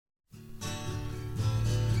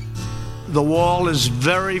the wall is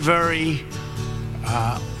very, very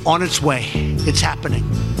on its way. It's happening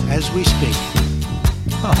as we speak.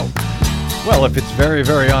 Oh, well, if it's very,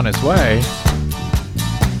 very on its way,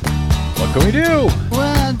 what can we do?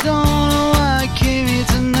 Well, I don't know why I came here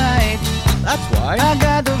tonight. That's why. I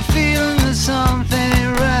got the feeling that something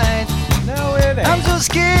ain't right. No, it ain't. I'm so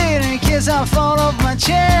scared in case I fall off my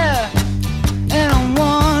chair. And I'm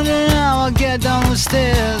wondering how I'll get down the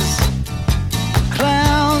stairs.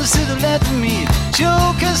 Clowns to the left of me,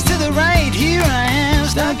 jokers to the right. Here I am,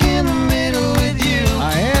 stuck in the middle with you.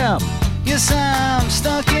 I am. Yes, I'm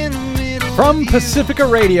stuck in the middle. From Pacifica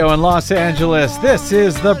Radio in Los Angeles, this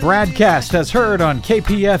is the BradCast, as heard on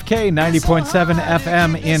KPFK 90.7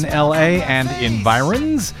 FM in LA and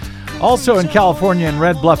environs. Also in California in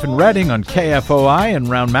Red Bluff and Redding on KFOI, and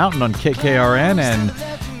Round Mountain on KKRN, and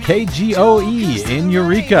KGOE in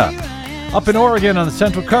Eureka. Up in Oregon on the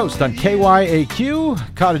Central Coast on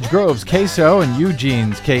KYAQ, Cottage Grove's KSO, and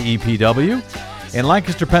Eugene's KEPW. In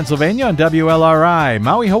Lancaster, Pennsylvania on WLRI,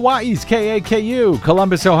 Maui, Hawaii's KAKU,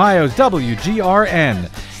 Columbus, Ohio's WGRN.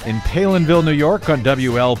 In Palinville, New York on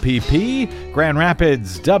WLPP, Grand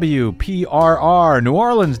Rapids, WPRR, New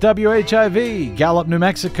Orleans, WHIV, Gallup, New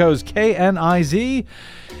Mexico's KNIZ.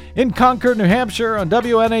 In Concord, New Hampshire on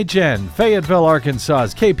WNHN, Fayetteville,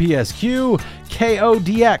 Arkansas's KPSQ,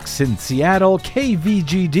 KODX in Seattle,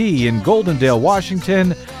 KVGD in Goldendale,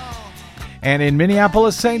 Washington, and in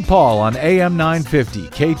Minneapolis, St. Paul on AM 950,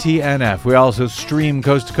 KTNF. We also stream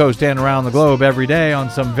coast to coast and around the globe every day on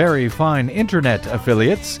some very fine internet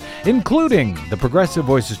affiliates, including the Progressive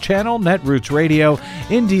Voices channel, Netroots Radio,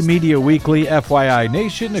 Indie Media Weekly, FYI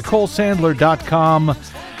Nation, NicoleSandler.com,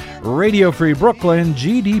 Radio Free Brooklyn,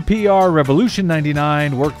 GDPR, Revolution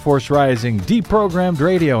 99, Workforce Rising, Deprogrammed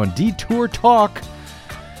Radio, and Detour Talk.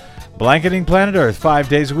 Blanketing Planet Earth 5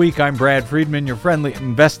 days a week. I'm Brad Friedman, your friendly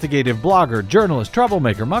investigative blogger, journalist,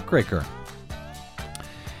 troublemaker, muckraker,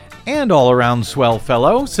 and all-around swell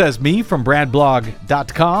fellow, says me from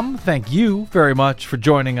bradblog.com. Thank you very much for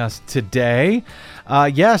joining us today.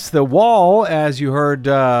 Yes, the wall, as you heard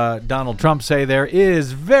Donald Trump say there,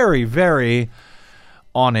 is very, very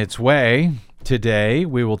on its way today.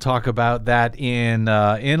 We will talk about that in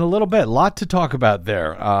a little bit. A lot to talk about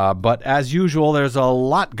there. But as usual, there's a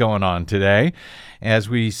lot going on today, as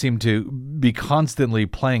we seem to be constantly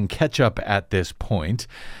playing catch-up at this point,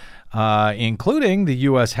 including the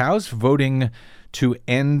U.S. House voting to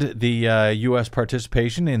end the U.S.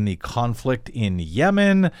 participation in the conflict in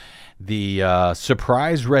Yemen, the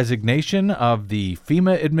surprise resignation of the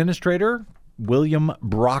FEMA administrator, William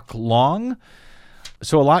Brock Long.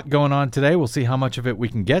 So a lot going on today. We'll see how much of it we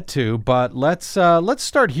can get to, but let's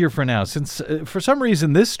start here for now, since for some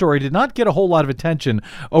reason this story did not get a whole lot of attention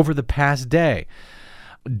over the past day.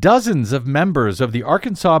 Dozens of members of the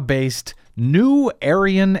Arkansas-based New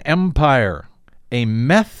Aryan Empire, a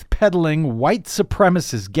meth-peddling white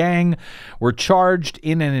supremacist gang, were charged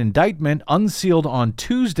in an indictment unsealed on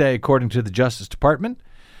Tuesday, according to the Justice Department.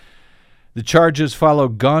 The charges follow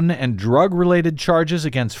gun and drug-related charges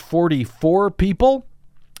against 44 people.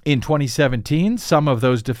 In 2017, some of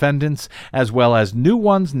those defendants, as well as new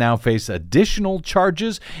ones, now face additional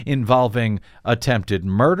charges involving attempted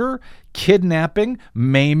murder, kidnapping,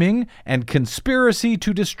 maiming, and conspiracy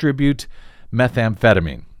to distribute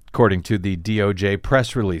methamphetamine, according to the DOJ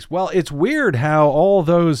press release. Well, it's weird how all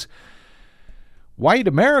those white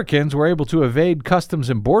Americans were able to evade Customs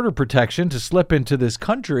and Border Protection to slip into this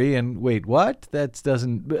country. And wait, what? That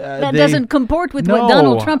doesn't comport with what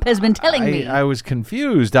Donald Trump has been telling me. I was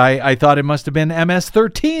confused. I thought it must have been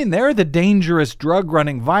MS-13. They're the dangerous,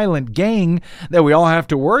 drug-running, violent gang that we all have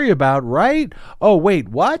to worry about, right? Oh, wait,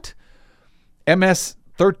 what?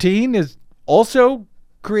 MS-13 is also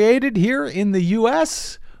created here in the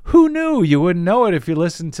U.S.? Who knew? You wouldn't know it if you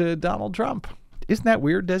listened to Donald Trump. Isn't that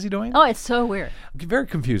weird, Desi Doyen? Oh, it's so weird. Very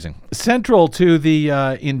confusing. Central to the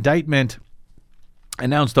indictment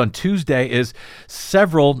announced on Tuesday is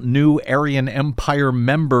several New Aryan Empire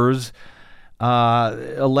members'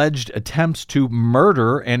 alleged attempts to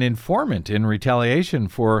murder an informant in retaliation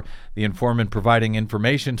for the informant providing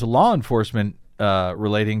information to law enforcement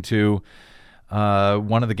relating to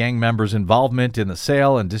one of the gang members' involvement in the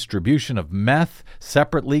sale and distribution of meth.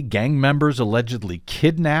 Separately, gang members allegedly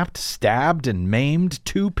kidnapped, stabbed, and maimed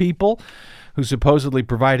 2 people who supposedly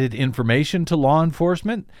provided information to law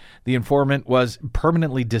enforcement. The informant was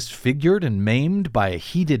permanently disfigured and maimed by a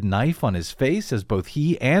heated knife on his face, as both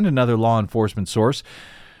he and another law enforcement source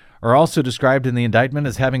are also described in the indictment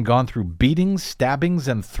as having gone through beatings, stabbings,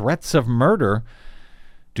 and threats of murder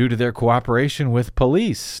due to their cooperation with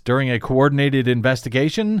police. During a coordinated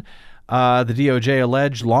investigation, The DOJ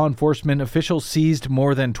alleged law enforcement officials seized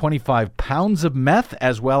more than 25 pounds of meth,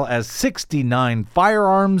 as well as 69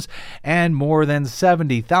 firearms and more than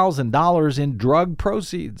 $70,000 in drug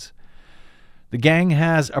proceeds. The gang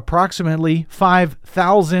has approximately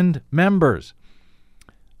 5,000 members.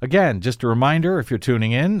 Again, just a reminder, if you're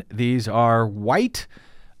tuning in, these are white,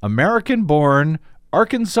 American-born,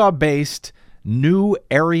 Arkansas-based, New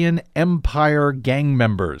Aryan Empire gang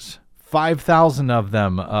members. 5,000 of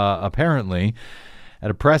them, apparently. At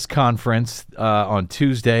a press conference on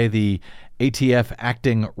Tuesday, the ATF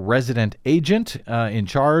acting resident agent in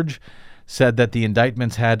charge said that the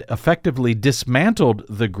indictments had effectively dismantled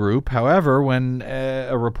the group. However, when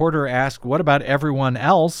a reporter asked, what about everyone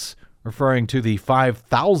else, referring to the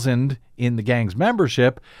 5,000 in the gang's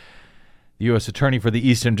membership, the U.S. Attorney for the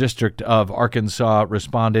Eastern District of Arkansas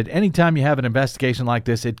responded, anytime you have an investigation like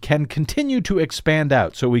this, it can continue to expand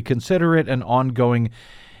out, so we consider it an ongoing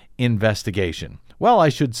investigation. Well, I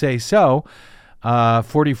should say so.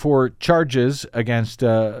 44 charges against,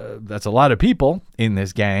 that's a lot of people in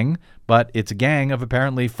this gang, but it's a gang of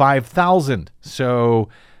apparently 5,000. So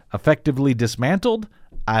effectively dismantled?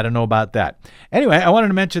 I don't know about that. Anyway, I wanted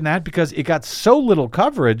to mention that because it got so little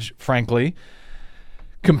coverage, frankly,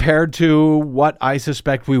 compared to what I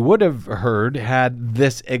suspect we would have heard had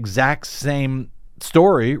this exact same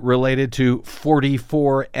story related to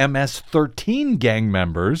 44 MS-13 gang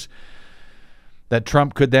members that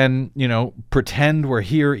Trump could then, pretend were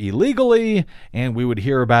here illegally, and we would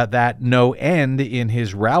hear about that no end in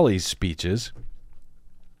his rally speeches.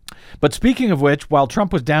 But speaking of which, while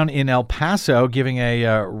Trump was down in El Paso giving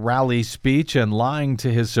a rally speech and lying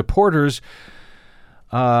to his supporters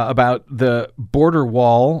about the border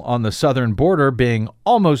wall on the southern border being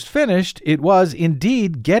almost finished, it was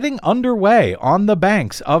indeed getting underway on the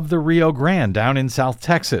banks of the Rio Grande down in South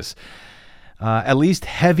Texas. At least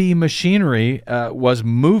heavy machinery was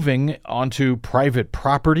moving onto private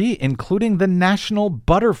property, including the National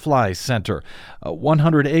Butterfly Center, a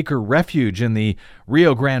 100-acre refuge in the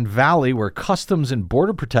Rio Grande Valley where Customs and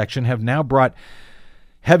Border Protection have now brought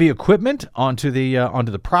heavy equipment onto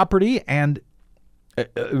the property and,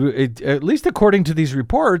 at least according to these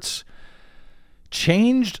reports,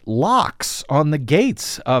 changed locks on the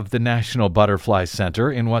gates of the National Butterfly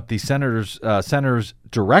Center in what the center's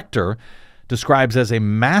director describes as a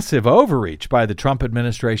massive overreach by the Trump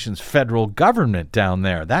administration's federal government down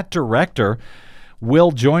there. That director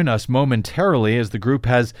will join us momentarily as the group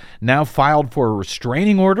has now filed for a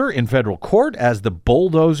restraining order in federal court as the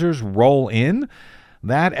bulldozers roll in.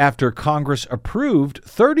 That after Congress approved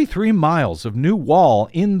 33 miles of new wall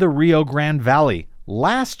in the Rio Grande Valley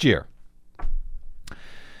last year.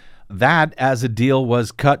 That, as a deal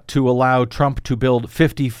was cut to allow Trump to build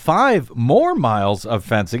 55 more miles of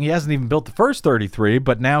fencing. He hasn't even built the first 33,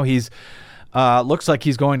 but now he's looks like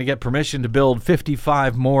he's going to get permission to build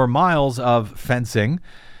 55 more miles of fencing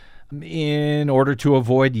in order to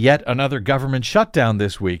avoid yet another government shutdown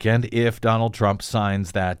this weekend if Donald Trump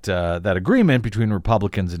signs that agreement between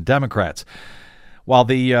Republicans and Democrats. While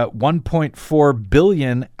the $1.4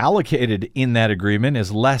 billion allocated in that agreement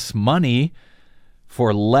is less money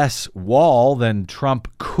for less wall than Trump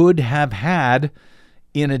could have had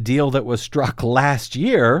in a deal that was struck last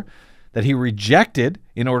year that he rejected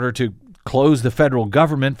in order to close the federal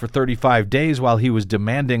government for 35 days while he was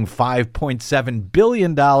demanding $5.7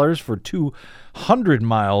 billion for 200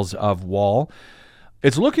 miles of wall.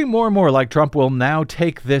 It's looking more and more like Trump will now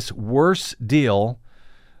take this worse deal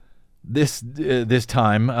this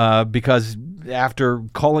time because after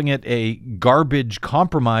calling it a garbage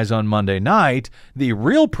compromise on Monday night, the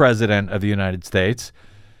real president of the United States,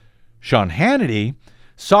 Sean Hannity,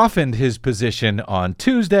 softened his position on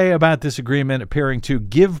Tuesday about this agreement, appearing to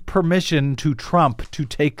give permission to Trump to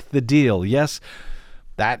take the deal. Yes,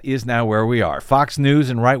 that is now where we are. Fox News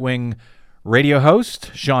and right-wing radio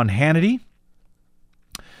host Sean Hannity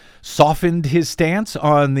softened his stance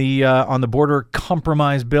on the border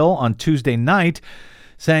compromise bill on Tuesday night,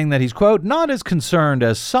 saying that he's, quote, not as concerned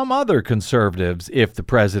as some other conservatives if the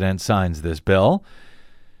president signs this bill.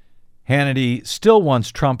 Hannity still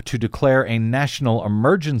wants Trump to declare a national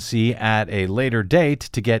emergency at a later date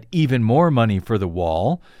to get even more money for the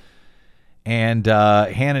wall. And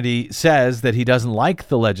Hannity says that he doesn't like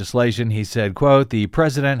the legislation. He said, quote, the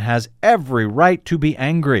president has every right to be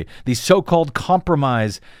angry. The so-called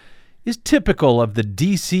compromise is typical of the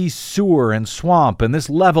D.C. sewer and swamp, and this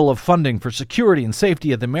level of funding for security and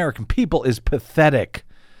safety of the American people is pathetic.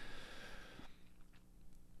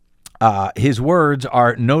 His words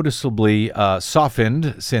are noticeably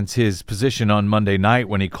softened since his position on Monday night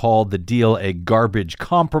when he called the deal a garbage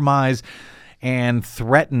compromise and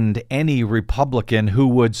threatened any Republican who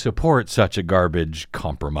would support such a garbage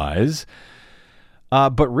compromise.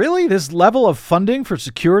 But really, this level of funding for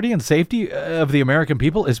security and safety of the American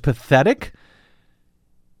people is pathetic.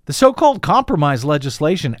 The so-called compromise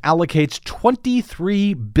legislation allocates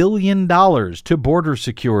 $23 billion to border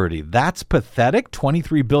security. That's pathetic,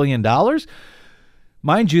 $23 billion.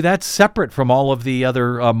 Mind you, that's separate from all of the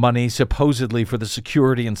other money supposedly for the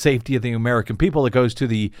security and safety of the American people that goes to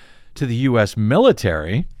the U.S.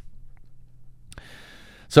 military.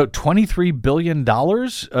 So $23 billion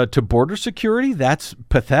to border security, that's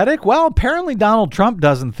pathetic? Well, apparently Donald Trump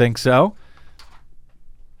doesn't think so.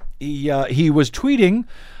 He was tweeting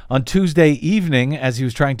on Tuesday evening as he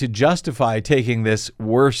was trying to justify taking this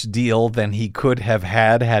worse deal than he could have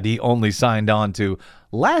had he only signed on to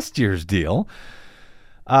last year's deal.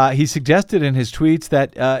 He suggested in his tweets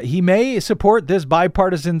that he may support this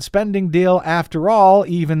bipartisan spending deal after all,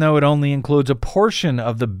 even though it only includes a portion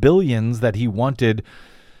of the billions that he wanted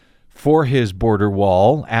for his border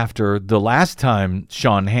wall after the last time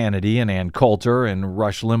Sean Hannity and Ann Coulter and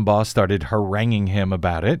Rush Limbaugh started haranguing him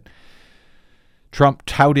about it. Trump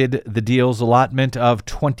touted the deal's allotment of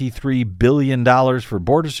 $23 billion for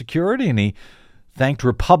border security, and he thanked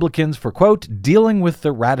Republicans for, quote, dealing with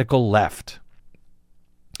the radical left.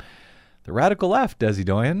 The radical left, Desi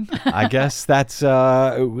Doyen. I guess that's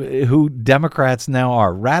who Democrats now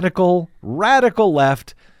are. Radical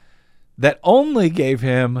left that only gave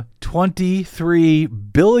him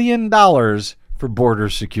 $23 billion for border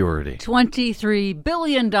security. $23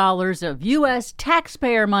 billion of U.S.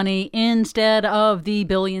 taxpayer money instead of the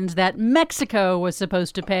billions that Mexico was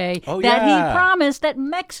supposed to pay, he promised that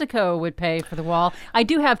Mexico would pay for the wall. I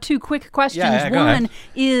do have two quick questions. One,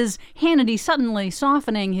 is Hannity suddenly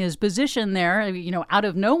softening his position there, out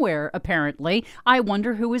of nowhere, apparently? I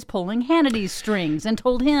wonder who is pulling Hannity's strings and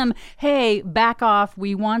told him, hey, back off,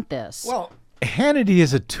 we want this. Well, Hannity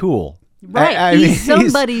is a tool. Right, he's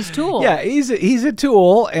somebody's tool. Yeah, he's a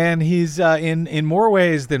tool, and he's in more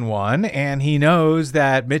ways than one. And he knows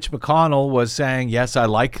that Mitch McConnell was saying, "Yes, I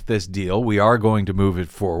like this deal. We are going to move it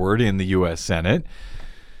forward in the U.S. Senate,"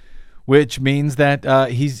 which means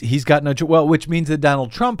that he's got no choice. Well, which means that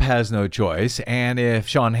Donald Trump has no choice. And if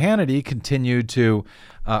Sean Hannity continued to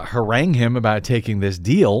harangue him about taking this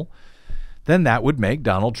deal, then that would make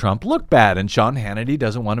Donald Trump look bad. And Sean Hannity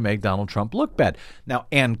doesn't want to make Donald Trump look bad. Now,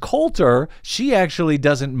 Ann Coulter, she actually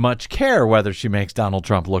doesn't much care whether she makes Donald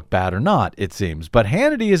Trump look bad or not, it seems. But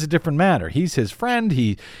Hannity is a different matter. He's his friend.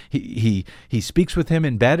 He speaks with him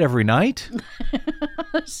in bed every night.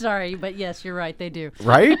 Sorry, but yes, you're right. They do.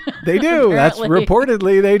 Right? They do. That's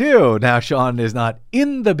reportedly they do. Now, Sean is not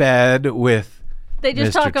in the bed with They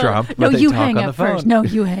just Mr. talk Trump. No, you talk hang on up the phone. first. No,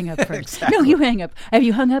 you hang up first. Exactly. No, you hang up. Have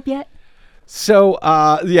you hung up yet? So,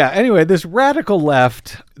 anyway, this radical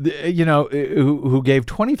left, who gave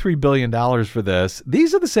 $23 billion for this,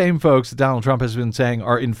 these are the same folks that Donald Trump has been saying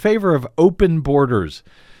are in favor of open borders.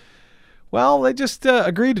 Well, they just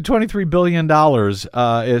agreed to $23 billion.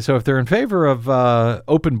 So if they're in favor of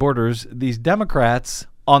open borders, these Democrats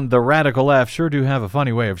on the radical left sure do have a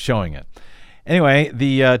funny way of showing it. Anyway,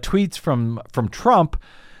 the tweets from Trump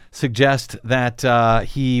suggest that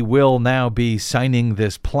he will now be signing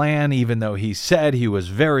this plan, even though he said he was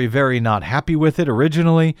very, very not happy with it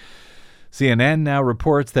originally. CNN now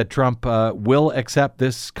reports that Trump will accept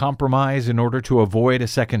this compromise in order to avoid a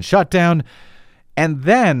second shutdown and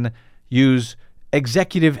then use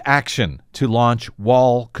executive action to launch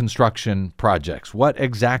wall construction projects. What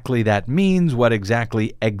exactly that means, what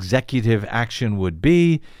exactly executive action would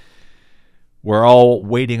be, we're all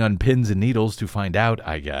waiting on pins and needles to find out,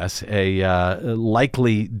 I guess. A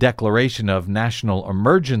likely declaration of national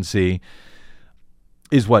emergency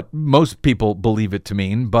is what most people believe it to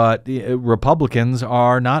mean, but Republicans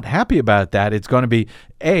are not happy about that. It's going to be,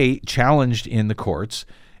 A, challenged in the courts,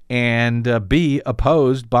 and B,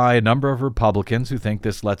 opposed by a number of Republicans who think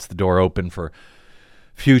this lets the door open for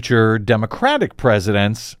future Democratic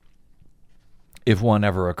presidents, if one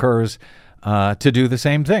ever occurs, to do the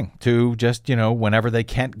same thing, to just, whenever they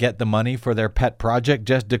can't get the money for their pet project,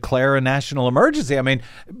 just declare a national emergency. I mean,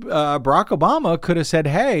 Barack Obama could have said,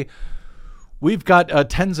 hey, we've got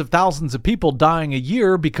tens of thousands of people dying a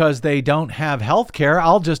year because they don't have health care.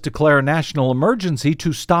 I'll just declare a national emergency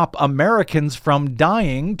to stop Americans from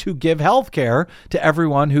dying to give health care to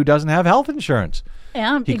everyone who doesn't have health insurance.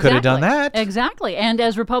 He could have done that. Exactly. And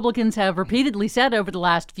as Republicans have repeatedly said over the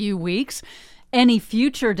last few weeks, any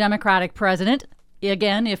future Democratic president,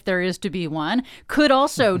 again, if there is to be one, could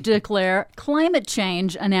also declare climate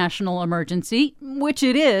change a national emergency, which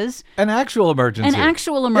it is. An actual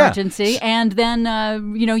emergency. Yeah. And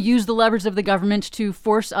then, use the levers of the government to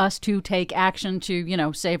force us to take action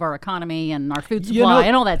to, save our economy and our food supply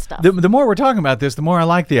and all that stuff. The more we're talking about this, the more I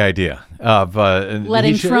like the idea of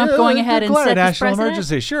letting Trump going ahead and set a national precedent.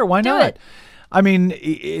 Emergency. Sure, why not? It. I mean,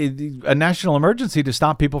 a national emergency to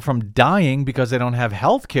stop people from dying because they don't have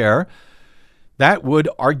health care, that would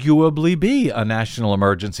arguably be a national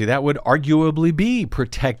emergency. That would arguably be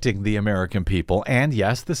protecting the American people. And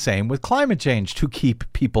yes, the same with climate change to keep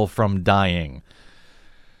people from dying.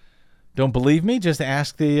 Don't believe me? Just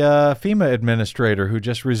ask the FEMA administrator who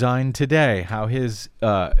just resigned today how his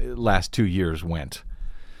last 2 years went.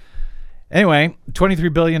 Anyway,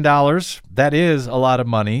 $23 billion, that is a lot of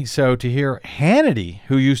money. So to hear Hannity,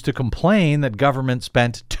 who used to complain that government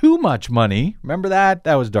spent too much money, remember that?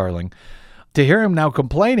 That was darling. To hear him now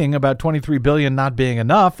complaining about $23 billion not being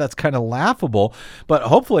enough, that's kind of laughable. But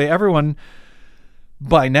hopefully everyone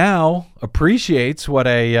by now appreciates what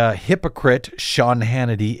a hypocrite Sean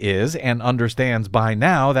Hannity is and understands by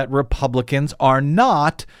now that Republicans are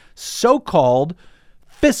not so-called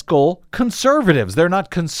fiscal conservatives. They're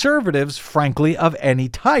not conservatives, frankly, of any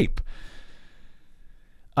type.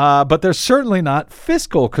 But they're certainly not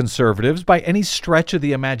fiscal conservatives by any stretch of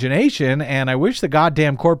the imagination, and I wish the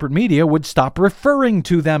goddamn corporate media would stop referring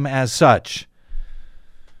to them as such.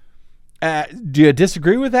 Do you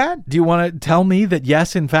disagree with that? Do you want to tell me that,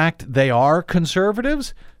 yes, in fact, they are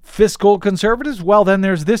conservatives? Fiscal conservatives? Well, then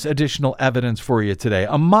there's this additional evidence for you today.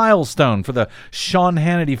 A milestone for the Sean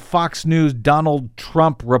Hannity, Fox News, Donald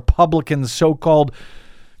Trump, Republican so-called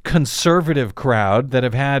conservative crowd that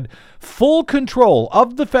have had full control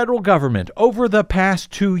of the federal government over the past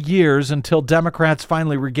 2 years until Democrats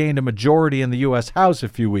finally regained a majority in the U.S. House a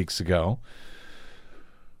few weeks ago.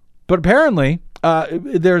 But apparently,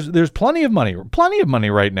 there's plenty of money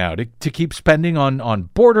right now to keep spending on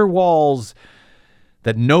border walls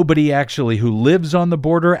that nobody actually who lives on the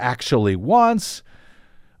border actually wants.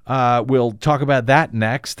 We'll talk about that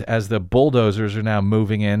next as the bulldozers are now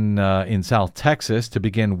moving in South Texas to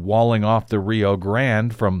begin walling off the Rio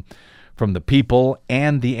Grande from the people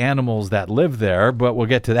and the animals that live there. But we'll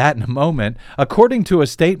get to that in a moment. According to a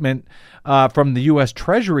statement from the U.S.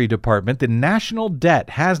 Treasury Department, the national debt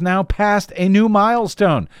has now passed a new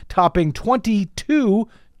milestone, topping $22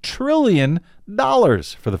 trillion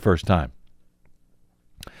for the first time.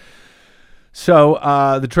 So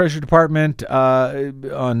the Treasury Department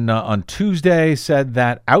on Tuesday said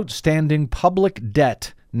that outstanding public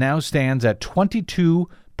debt now stands at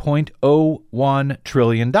 $22.01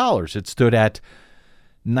 trillion. It stood at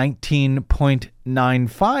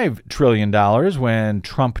 $19.95 trillion when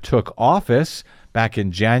Trump took office back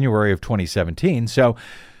in January of 2017. So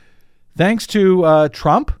thanks to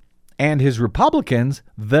Trump and his Republicans,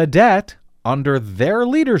 the debt under their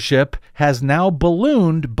leadership has now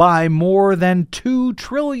ballooned by more than $2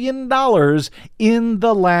 trillion in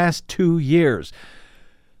the last 2 years.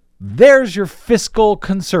 There's your fiscal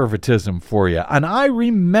conservatism for you. And I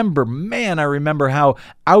remember how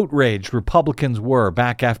outraged Republicans were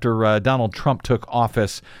back after Donald Trump took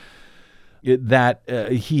office that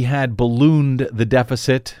he had ballooned the debt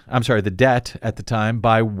at the time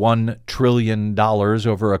by $1 trillion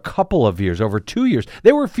over a couple of years, over 2 years.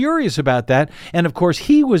 They were furious about that. And of course,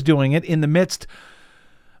 he was doing it in the midst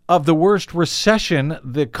of the worst recession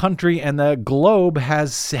the country and the globe had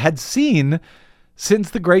seen since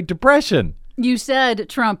the Great Depression. You said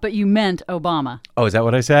Trump, but you meant Obama. Oh, is that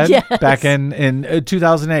what I said? Yes. Back in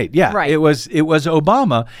 2008. Yeah, right. It was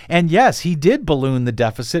Obama. And yes, he did balloon the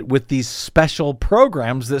deficit with these special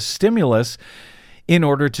programs, the stimulus, in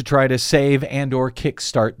order to try to save and or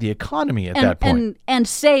kickstart the economy at that point. And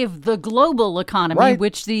save the global economy, right,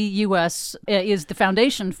 which the U.S. is the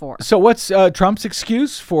foundation for. So what's Trump's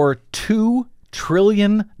excuse for $2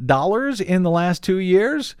 trillion in the last 2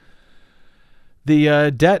 years? The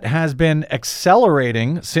debt has been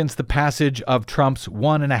accelerating since the passage of Trump's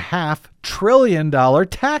 $1.5 trillion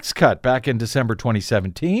tax cut back in December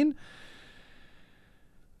 2017.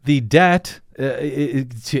 The debt,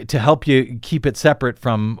 to help you keep it separate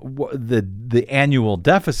from the annual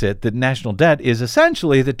deficit, the national debt is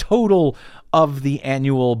essentially the total of the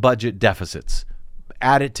annual budget deficits.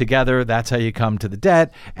 Add it together, that's how you come to the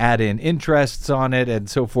debt. Add in interests on it and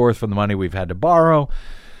so forth from the money we've had to borrow.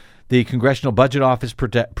 The Congressional Budget Office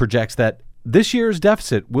projects that this year's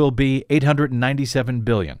deficit will be $897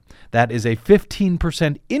 billion. That is a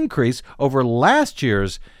 15% increase over last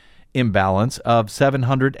year's imbalance of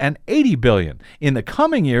 $780 billion. In the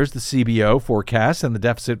coming years, the CBO forecasts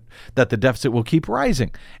that the deficit will keep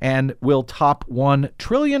rising and will top $1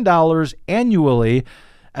 trillion annually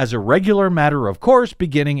as a regular matter of course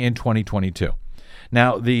beginning in 2022.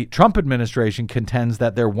 Now, the Trump administration contends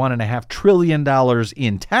that their $1.5 trillion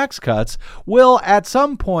in tax cuts will at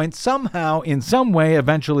some point, somehow, in some way,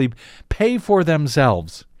 eventually pay for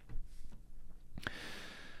themselves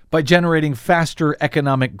by generating faster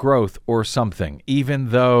economic growth or something,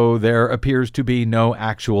 even though there appears to be no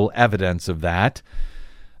actual evidence of that,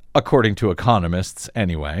 according to economists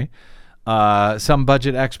anyway. Some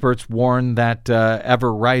budget experts warn that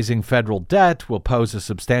ever-rising federal debt will pose a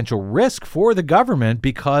substantial risk for the government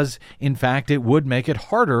because, in fact, it would make it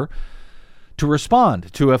harder to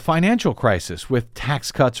respond to a financial crisis with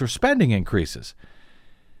tax cuts or spending increases.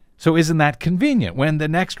 So isn't that convenient? When the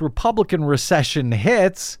next Republican recession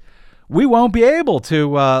hits, we won't be able to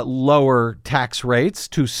lower tax rates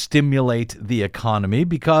to stimulate the economy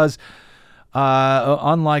because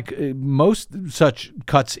unlike most such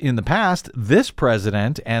cuts in the past, this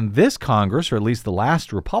president and this Congress, or at least the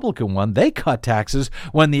last Republican one, they cut taxes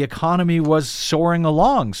when the economy was soaring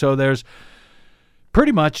along. So there's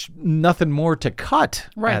pretty much nothing more to cut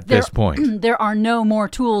at this point. There are no more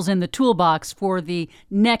tools in the toolbox for the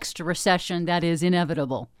next recession that is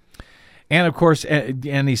inevitable. And, of course,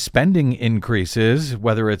 any spending increases,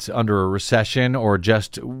 whether it's under a recession or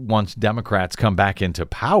just once Democrats come back into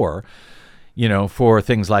power, you know, for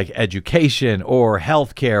things like education or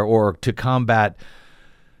healthcare or to combat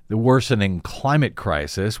the worsening climate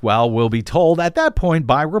crisis, well, we'll be told at that point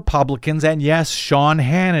by Republicans and, yes, Sean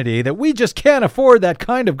Hannity, that we just can't afford that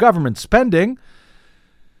kind of government spending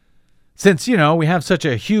since, you know, we have such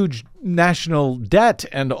a huge national debt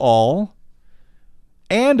and all.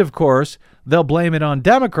 And, of course, they'll blame it on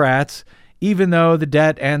Democrats, even though the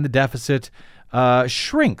debt and the deficit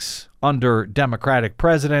shrinks under Democratic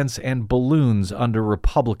presidents and balloons under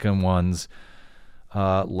Republican ones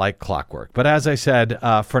like clockwork. But as I said,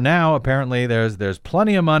 for now, apparently there's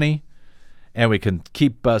plenty of money, and we can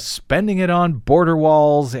keep spending it on border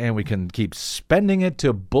walls, and we can keep spending it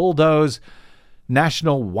to bulldoze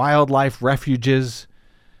national wildlife refuges.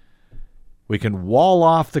 We can wall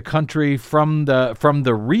off the country from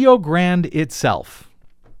the Rio Grande itself.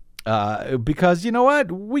 Because you know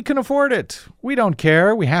what? We can afford it. We don't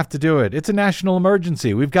care. We have to do it. It's a national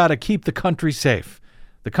emergency. We've got to keep the country safe.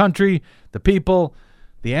 The country, the people,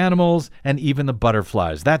 the animals, and even the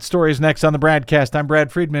butterflies. That story is next on the BradCast. I'm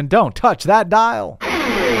Brad Friedman. Don't touch that dial.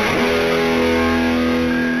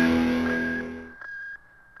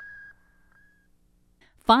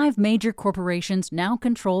 5 major corporations now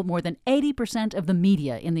control more than 80% of the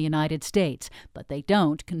media in the United States, but they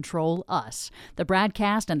don't control us. The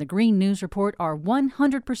BradCast and the Green News Report are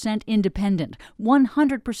 100% independent,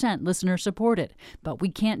 100% listener-supported. But we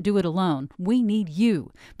can't do it alone. We need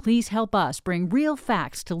you. Please help us bring real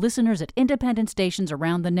facts to listeners at independent stations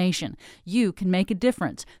around the nation. You can make a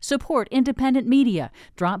difference. Support independent media.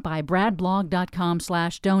 Drop by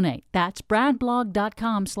bradblog.com/donate. That's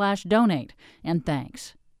bradblog.com/donate. And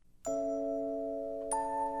thanks.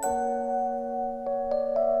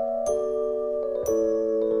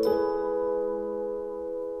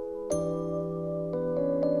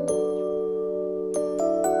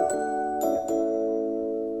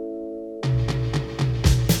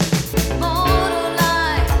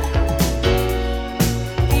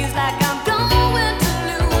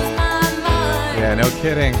 Yeah, no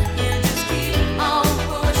kidding.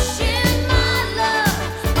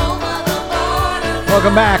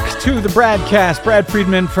 Welcome back to the BradCast. Brad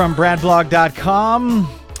Friedman from BradBlog.com.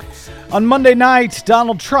 On Monday night,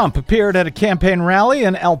 Donald Trump appeared at a campaign rally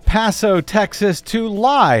in El Paso, Texas, to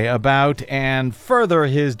lie about and further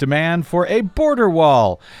his demand for a border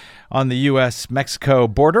wall on the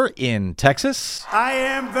U.S.-Mexico border in Texas. I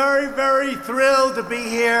am very, very thrilled to be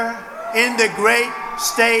here in the great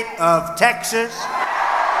state of Texas.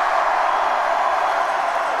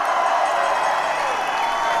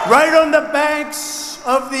 Right on the banks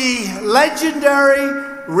of the legendary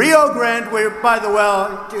Rio Grande, where, by the way,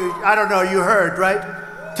 I don't know, you heard, right?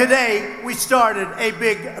 Today, we started a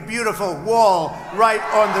big, beautiful wall right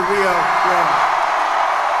on the Rio Grande.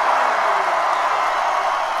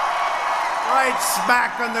 Right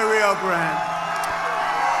smack on the Rio Grande.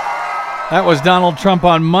 That was Donald Trump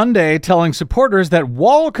on Monday telling supporters that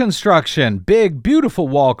wall construction, big, beautiful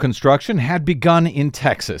wall construction, had begun in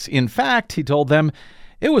Texas. In fact, he told them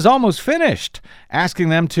it was almost finished, asking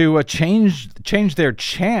them to change their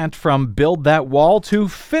chant from build that wall to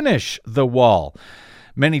finish the wall.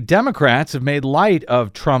 Many Democrats have made light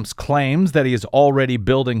of Trump's claims that he is already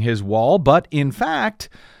building his wall, but in fact,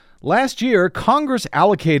 last year, Congress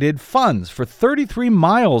allocated funds for 33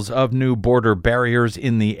 miles of new border barriers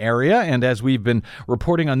in the area. And as we've been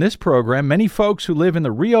reporting on this program, many folks who live in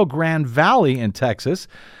the Rio Grande Valley in Texas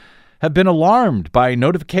have been alarmed by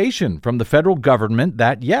notification from the federal government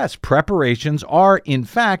that, yes, preparations are in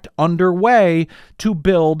fact underway to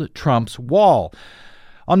build Trump's wall.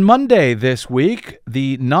 On Monday this week,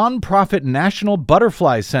 the nonprofit National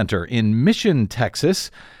Butterfly Center in Mission, Texas,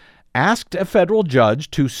 asked a federal judge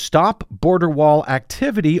to stop border wall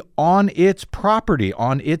activity on its property,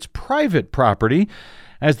 on its private property,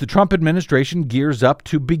 as the Trump administration gears up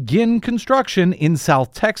to begin construction in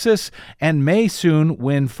South Texas and may soon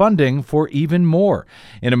win funding for even more.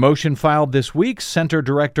 In a motion filed this week, Center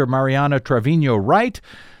Director Marianna Trevino-Wright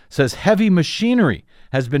says heavy machinery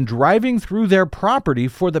has been driving through their property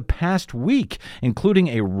for the past week, including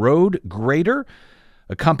a road grader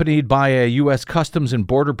accompanied by a U.S. Customs and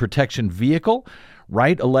Border Protection vehicle.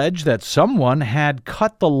 Wright alleged that someone had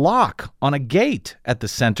cut the lock on a gate at the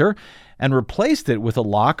center and replaced it with a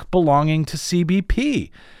lock belonging to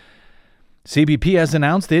CBP. CBP has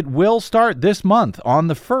announced it will start this month on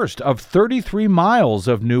the first of 33 miles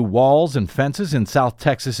of new walls and fences in South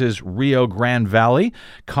Texas's Rio Grande Valley.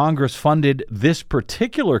 Congress funded this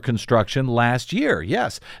particular construction last year.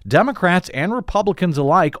 Yes, Democrats and Republicans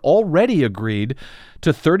alike already agreed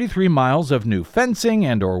to 33 miles of new fencing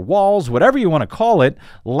and or walls, whatever you want to call it,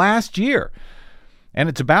 last year. And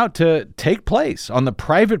it's about to take place on the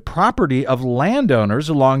private property of landowners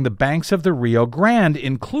along the banks of the Rio Grande,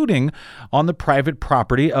 including on the private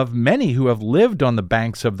property of many who have lived on the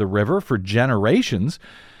banks of the river for generations,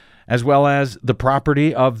 as well as the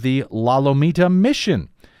property of the La Lomita Mission,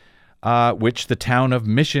 which the town of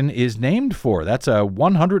Mission is named for. That's a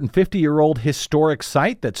 150-year-old historic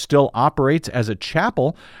site that still operates as a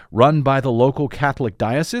chapel run by the local Catholic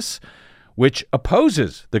diocese, which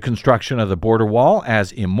opposes the construction of the border wall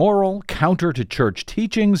as immoral, counter to church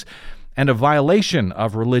teachings, and a violation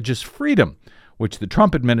of religious freedom, which the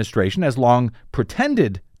Trump administration has long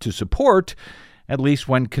pretended to support, at least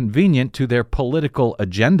when convenient to their political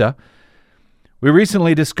agenda. We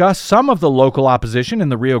recently discussed some of the local opposition in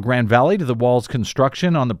the Rio Grande Valley to the wall's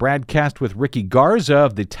construction on the BradCast with Ricky Garza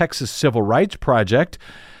of the Texas Civil Rights Project.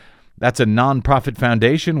 That's a nonprofit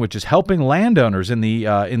foundation which is helping landowners in the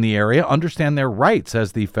area understand their rights,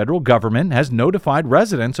 as the federal government has notified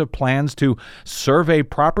residents of plans to survey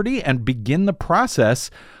property and begin the process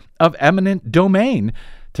of eminent domain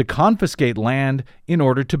to confiscate land in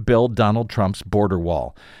order to build Donald Trump's border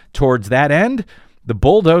wall. Towards that end, the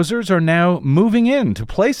bulldozers are now moving into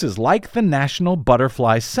places like the National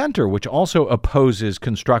Butterfly Center, which also opposes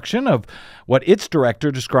construction of what its director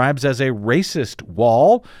describes as a racist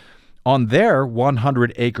wall on their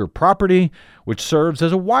 100-acre property, which serves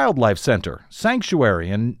as a wildlife center, sanctuary,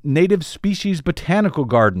 and native species botanical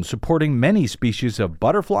garden supporting many species of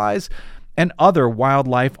butterflies and other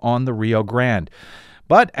wildlife on the Rio Grande.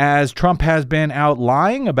 But as Trump has been out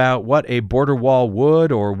lying about what a border wall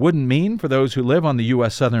would or wouldn't mean for those who live on the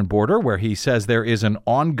U.S. southern border, where he says there is an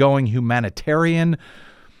ongoing humanitarian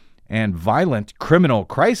and violent criminal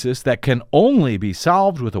crisis that can only be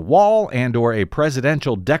solved with a wall and or a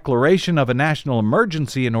presidential declaration of a national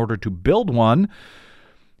emergency in order to build one,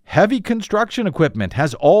 heavy construction equipment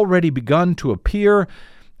has already begun to appear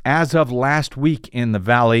as of last week in the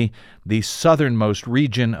valley, the southernmost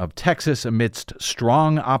region of Texas, amidst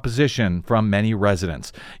strong opposition from many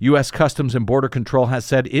residents. U.S. Customs and Border Control has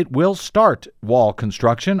said it will start wall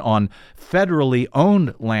construction on federally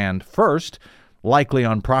owned land first, likely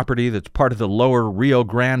on property that's part of the lower Rio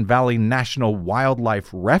Grande Valley National Wildlife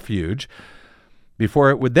Refuge, before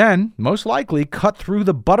it would then, most likely, cut through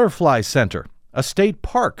the Butterfly Center, a state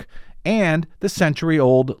park, and the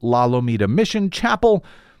century-old La Lomita Mission Chapel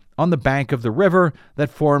on the bank of the river that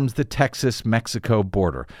forms the Texas-Mexico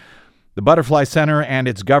border. The Butterfly Center and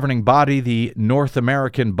its governing body, the North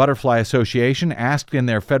American Butterfly Association, asked in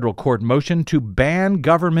their federal court motion to ban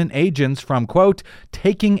government agents from, quote,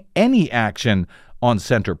 taking any action on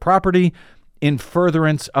center property in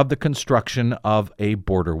furtherance of the construction of a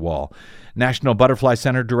border wall. National Butterfly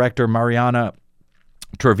Center Director Marianna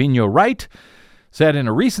Trevino-Wright said in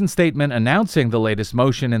a recent statement announcing the latest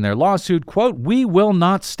motion in their lawsuit, quote, "We will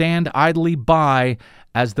not stand idly by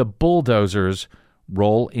as the bulldozers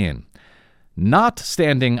roll in." Not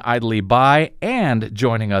standing idly by and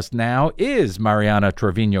joining us now is Marianna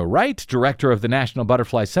Trevino-Wright, director of the National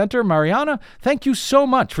Butterfly Center. Marianna, thank you so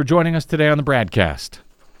much for joining us today on the BradCast.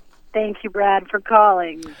 Thank you, Brad, for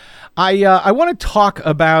calling. I want to talk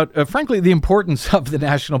about, frankly, the importance of the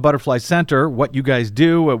National Butterfly Center, what you guys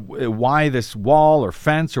do, why this wall or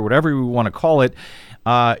fence or whatever we want to call it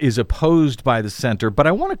is opposed by the center. But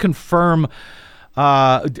I want to confirm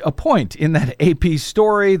a point in that AP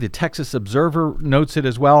story. The Texas Observer notes it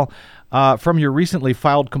as well. From your recently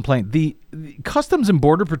filed complaint, the Customs and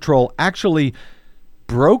Border Patrol actually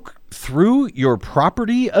broke through your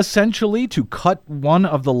property, essentially, to cut one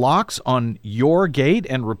of the locks on your gate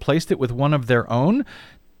and replaced it with one of their own.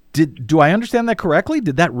 Do I understand that correctly?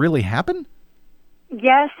 Did that really happen?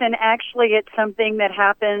 Yes, and actually it's something that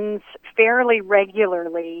happens fairly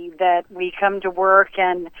regularly, that we come to work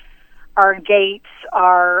and our gates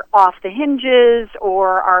are off the hinges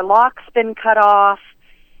or our lock's been cut off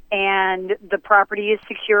and the property is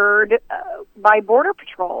secured by Border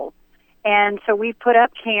Patrol. And so we put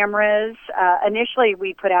up cameras. Initially,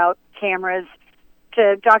 we put out cameras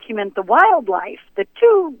to document the wildlife,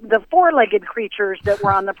 the four-legged creatures that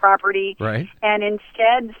were on the property, right. And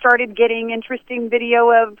instead started getting interesting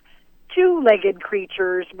video of two-legged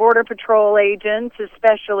creatures, Border Patrol agents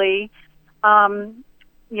especially,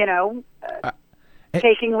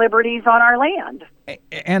 taking liberties on our land.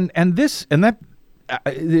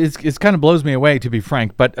 It kind of blows me away, to be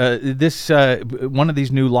frank, but this one of these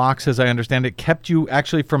new locks, as I understand it, kept you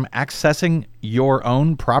actually from accessing your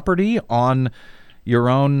own property on your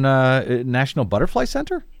own National Butterfly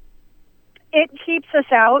Center? It keeps us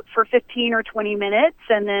out for 15 or 20 minutes,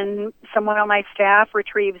 and then someone on my staff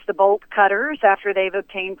retrieves the bolt cutters after they've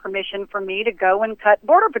obtained permission from me to go and cut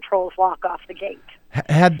Border Patrol's lock off the gate.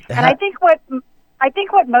 And I think what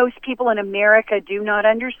most people in America do not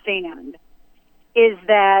understand is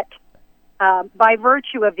that by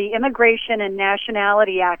virtue of the Immigration and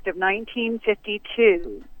Nationality Act of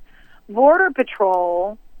 1952, Border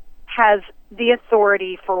Patrol has the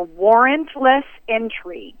authority for warrantless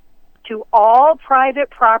entry to all private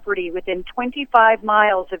property within 25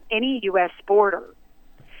 miles of any U.S. border.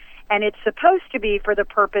 And it's supposed to be for the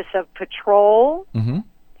purpose of patrol,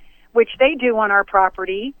 which they do on our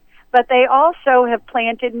property, but they also have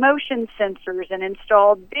planted motion sensors and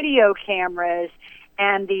installed video cameras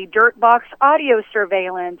and the dirt box audio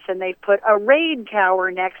surveillance, and they've put a raid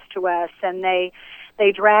tower next to us, and they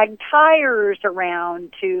drag tires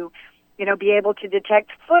around to, be able to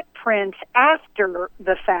detect footprints after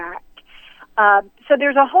the fact. So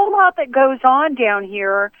there's a whole lot that goes on down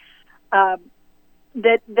here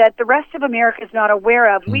that the rest of America is not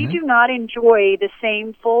aware of. We do not enjoy the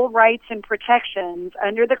same full rights and protections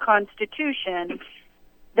under the Constitution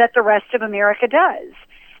that the rest of America does.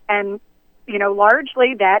 And,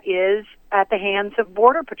 largely that is at the hands of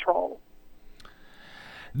Border Patrol.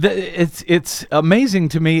 It's amazing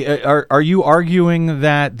to me. Are you arguing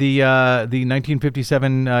that the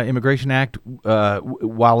 1957 Immigration Act,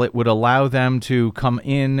 while it would allow them to come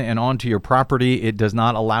in and onto your property, it does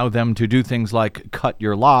not allow them to do things like cut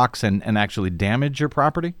your locks and actually damage your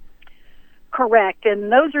property? Correct.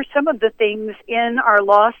 And those are some of the things in our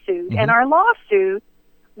lawsuit. And our lawsuit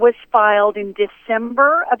was filed in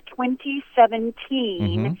December of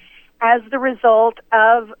 2017 as the result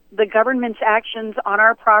of the government's actions on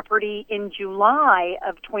our property in July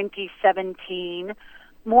of 2017,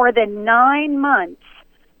 more than 9 months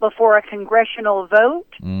before a congressional vote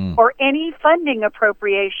or any funding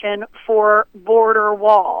appropriation for border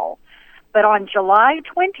wall. But on July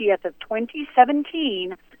 20th of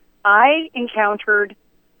 2017, I encountered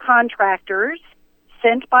contractors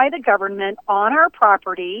sent by the government on our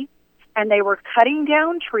property, and they were cutting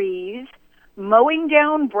down trees, mowing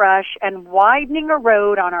down brush, and widening a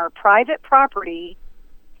road on our private property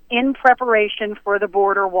in preparation for the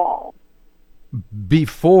border wall.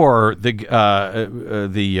 Before the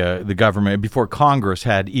government, before Congress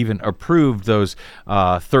had even approved those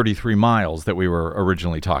 33 miles that we were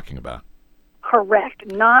originally talking about. Correct.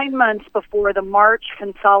 9 months before the March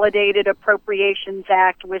Consolidated Appropriations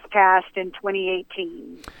Act was passed in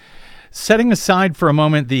 2018. Setting aside for a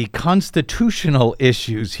moment the constitutional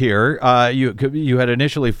issues here, you had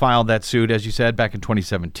initially filed that suit, as you said, back in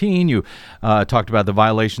 2017. You talked about the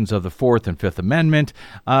violations of the Fourth and Fifth Amendment.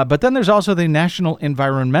 But then there's also the National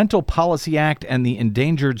Environmental Policy Act and the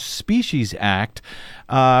Endangered Species Act,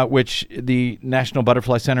 which the National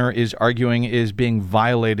Butterfly Center is arguing is being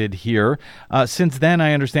violated here. Since then,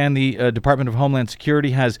 I understand the Department of Homeland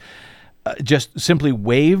Security has just simply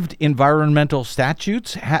waived environmental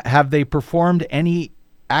statutes. Have they performed any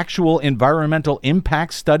actual environmental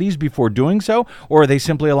impact studies before doing so, or are they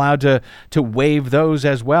simply allowed to waive those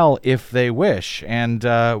as well if they wish? And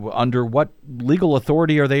under what legal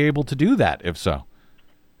authority are they able to do that, if so?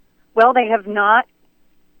 Well, they have not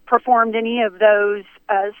performed any of those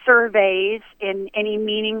surveys in any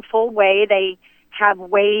meaningful way. They have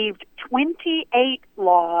waived 28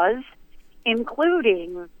 laws,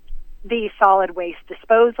 including the Solid Waste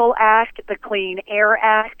Disposal Act, the Clean Air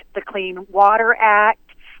Act, the Clean Water Act,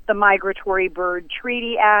 the Migratory Bird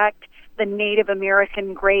Treaty Act, the Native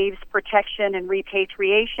American Graves Protection and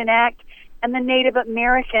Repatriation Act, and the Native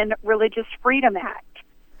American Religious Freedom Act.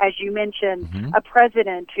 As you mentioned, a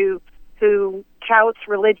president who touts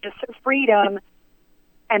religious freedom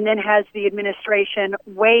and then has the administration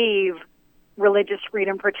waive religious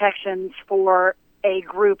freedom protections for a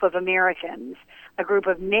group of Americans, a group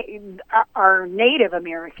of our Native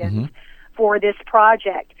Americans for this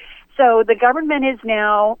project. So the government is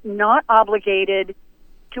now not obligated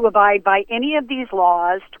to abide by any of these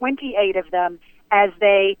laws, 28 of them, as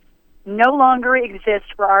they no longer exist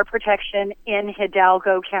for our protection in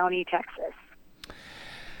Hidalgo County, Texas.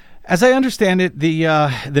 As I understand it,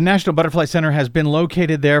 the National Butterfly Center has been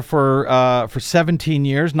located there for 17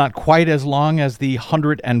 years, not quite as long as the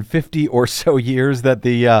 150 or so years that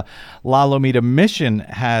the La Lomita mission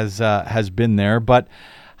has been there. But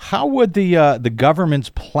how would the government's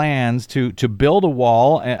plans to build a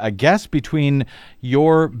wall, I guess, between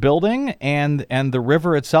your building and the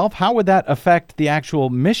river itself, how would that affect the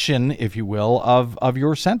actual mission, if you will, of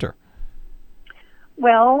your center?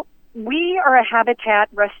 Well, we are a habitat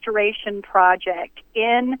restoration project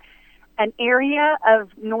in an area of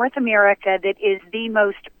North America that is the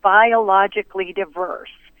most biologically diverse.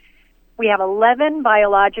 We have 11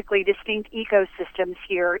 biologically distinct ecosystems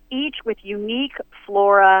here, each with unique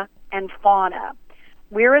flora and fauna.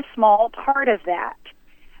 We're a small part of that.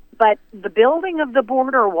 But the building of the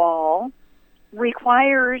border wall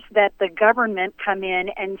requires that the government come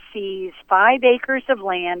in and seize 5 acres of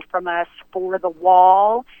land from us for the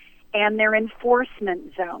wall and their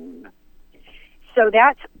enforcement zone. So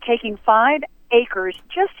that's taking 5 acres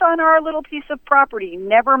just on our little piece of property,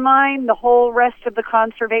 never mind the whole rest of the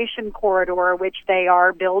conservation corridor, which they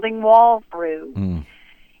are building wall through.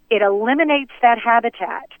 It eliminates that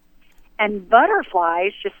habitat. And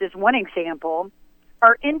butterflies, just as one example,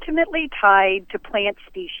 are intimately tied to plant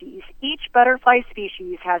species. Each butterfly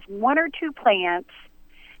species has 1 or 2 plants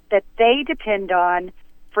that they depend on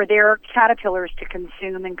for their caterpillars to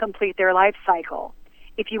consume and complete their life cycle.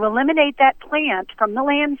 If you eliminate that plant from the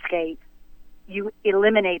landscape, you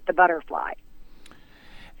eliminate the butterfly.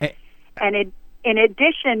 And in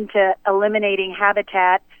addition to eliminating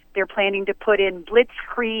habitat, they're planning to put in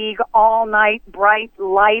blitzkrieg, all-night bright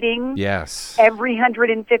lighting. Yes. Every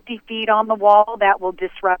 150 feet on the wall. That will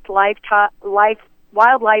disrupt wildlife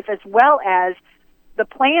as well as the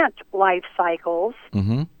plant life cycles.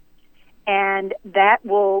 And that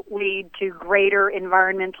will lead to greater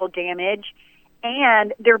environmental damage.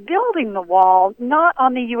 And they're building the wall not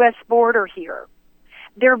on the U.S. border here.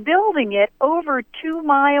 They're building it over 2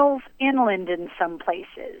 miles inland in some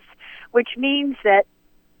places, which means that,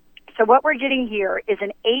 so what we're getting here is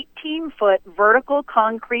an 18-foot vertical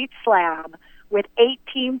concrete slab with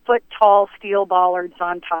 18-foot tall steel bollards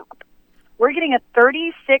on top. We're getting a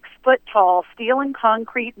 36-foot tall steel and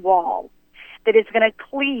concrete wall that is going to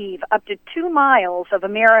cleave up to 2 miles of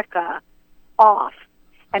America off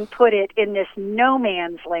and put it in this no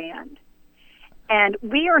man's land. And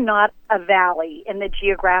we are not a valley in the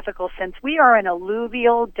geographical sense. We are an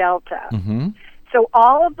alluvial delta. So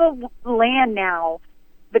all of the land now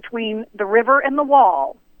between the river and the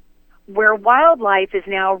wall, where wildlife is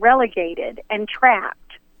now relegated and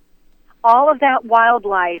trapped, all of that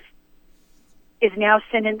wildlife is now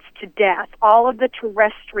sentenced to death. All of the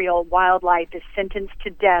terrestrial wildlife is sentenced to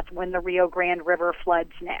death when the Rio Grande River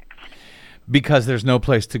floods next. Because there's no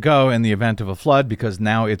place to go in the event of a flood, because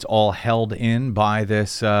now it's all held in by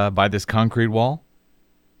this concrete wall?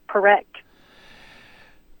 Correct.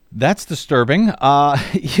 That's disturbing, and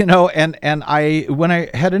I when I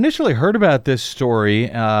had initially heard about this story,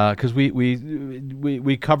 because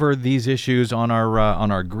we cover these issues on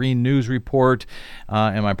our Green News report,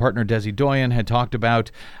 and my partner Desi Doyen had talked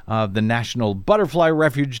about the National Butterfly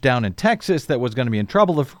Refuge down in Texas that was going to be in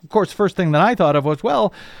trouble. Of course, first thing that I thought of was,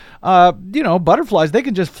 well, butterflies, they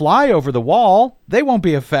can just fly over the wall. They won't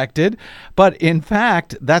be affected. But in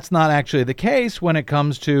fact, that's not actually the case when it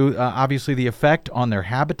comes to, obviously, the effect on their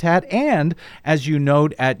habitat. And as you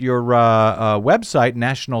note at your website,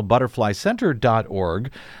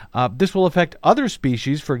 nationalbutterflycenter.org, this will affect other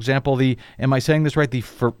species. For example, am I saying this right, the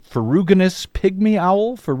ferruginous pygmy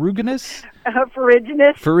owl? Ferruginous?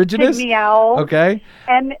 Ferruginous pygmy owl. Okay.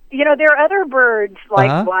 And, there are other birds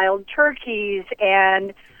like wild turkeys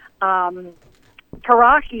and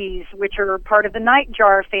Tarakis, which are part of the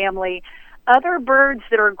nightjar family. other birds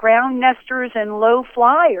that are ground nesters and low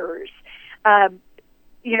flyers. And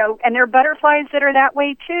there are butterflies that are that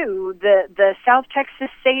way too. The South Texas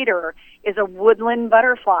satyr is a woodland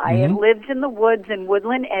butterfly. Mm-hmm. It lives in the woods and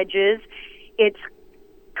woodland edges. It's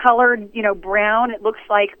colored, brown. It looks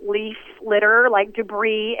like leaf litter, like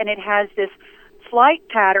debris, and it has this flight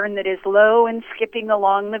pattern that is low and skipping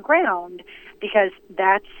along the ground because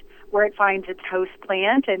that's where it finds its host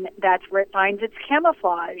plant and that's where it finds its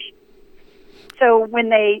camouflage. So when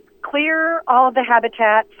they clear all of the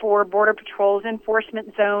habitat for Border Patrol's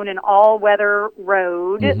enforcement zone and all-weather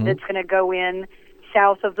road that's going to go in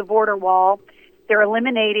south of the border wall, they're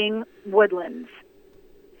eliminating woodlands.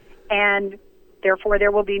 And therefore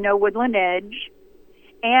there will be no woodland edge.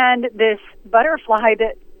 And this butterfly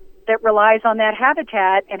that relies on that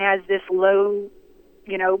habitat and has this low,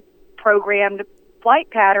 programmed flight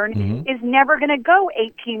pattern is never going to go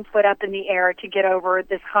 18 foot up in the air to get over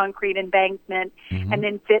this concrete embankment and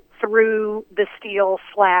then fit through the steel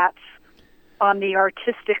slats on the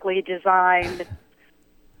artistically designed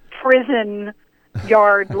prison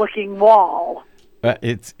yard looking wall.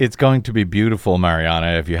 It's going to be beautiful,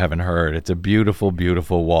 Marianna, if you haven't heard. It's a beautiful,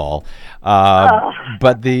 beautiful wall.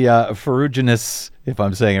 But the ferruginous, if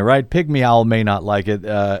I'm saying it right, pygmy owl may not like it.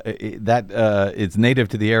 It's native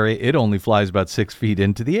to the area. It only flies about 6 feet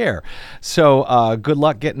into the air. So good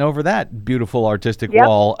luck getting over that beautiful artistic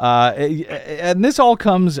wall. And this all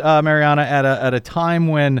comes, Marianna, at a time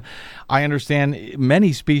when I understand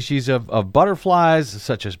many species of butterflies,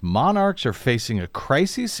 such as monarchs, are facing a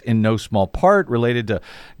crisis in no small part related to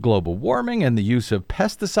global warming and the use of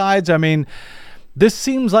pesticides. I mean, this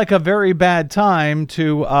seems like a very bad time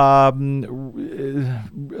to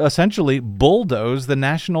essentially bulldoze the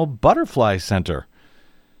National Butterfly Center.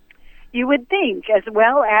 You would think, as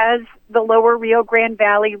well as the Lower Rio Grande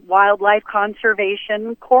Valley Wildlife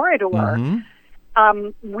Conservation Corridor.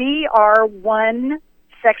 We are one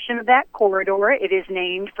section of that corridor. It is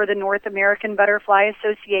named for the North American Butterfly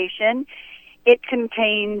Association. It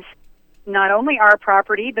contains not only our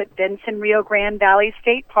property, but Benson Rio Grande Valley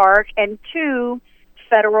State Park and 2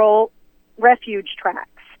 federal refuge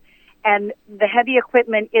tracts. And the heavy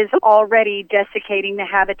equipment is already desiccating the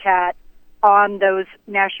habitat on those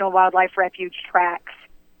National Wildlife Refuge tracts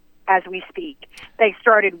as we speak. They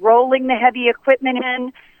started rolling the heavy equipment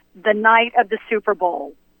in the night of the Super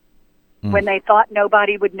Bowl when they thought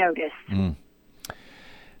nobody would notice.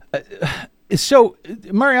 So,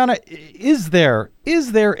 Marianna, is there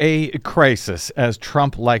a crisis, as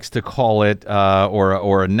Trump likes to call it,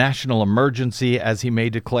 or a national emergency, as he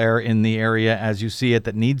may declare, in the area as you see it,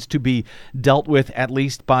 that needs to be dealt with at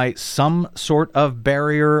least by some sort of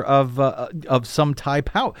barrier of some type?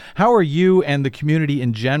 How are you and the community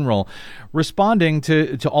in general responding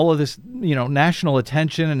to all of this, national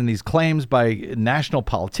attention and these claims by national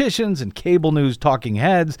politicians and cable news talking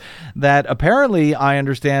heads that apparently, I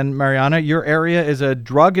understand, Marianna, your area is a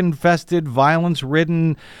drug-infested,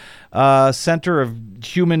 violence-ridden center of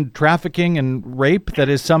human trafficking and rape that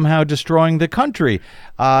is somehow destroying the country.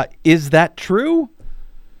 Is that true?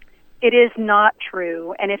 It is not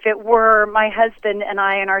true. And if it were, my husband and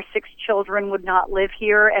I and our 6 children would not live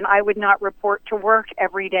here, and I would not report to work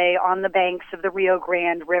every day on the banks of the Rio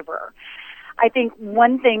Grande River. I think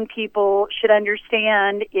one thing people should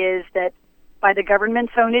understand is that by the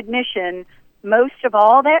government's own admission, most of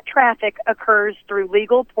all that traffic occurs through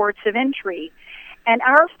legal ports of entry. And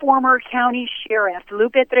our former county sheriff,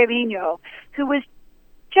 Lupe Trevino, who was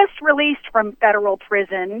just released from federal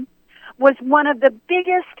prison, was one of the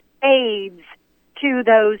biggest aids to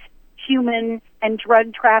those human and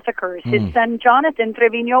drug traffickers. His son, Jonathan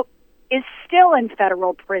Trevino, is still in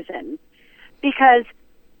federal prison because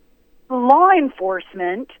law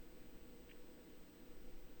enforcement,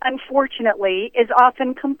 unfortunately, is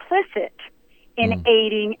often complicit in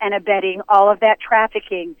aiding and abetting all of that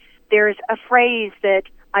trafficking. There's a phrase that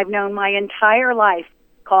I've known my entire life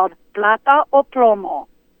called plata o plomo,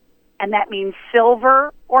 and that means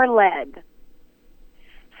silver or lead.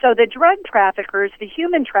 So the drug traffickers, the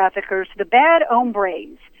human traffickers, the bad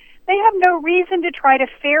hombres, they have no reason to try to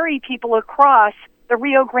ferry people across the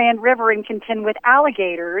Rio Grande River and contend with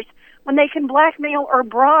alligators when they can blackmail or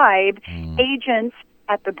bribe agents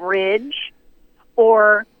at the bridge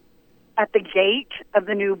or at the gate of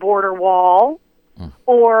the new border wall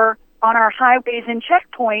or on our highways and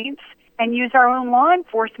checkpoints and use our own law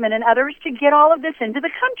enforcement and others to get all of this into the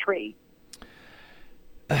country.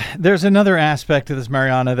 There's another aspect to this,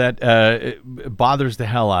 Marianna, that bothers the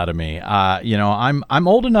hell out of me. I'm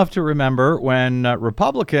old enough to remember when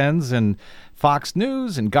Republicans and Fox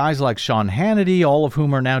News and guys like Sean Hannity, all of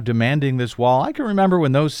whom are now demanding this wall. I can remember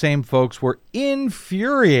when those same folks were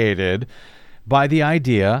infuriated by the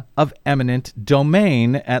idea of eminent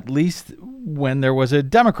domain, at least when there was a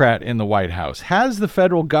Democrat in the White House. Has the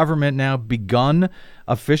federal government now begun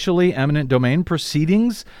officially eminent domain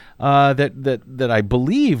proceedings that I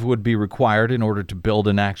believe would be required in order to build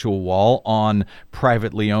an actual wall on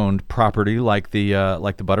privately owned property like the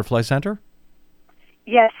Butterfly Center?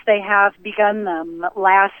 Yes, they have begun them.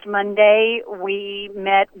 Last Monday, we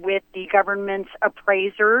met with the government's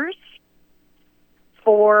appraisers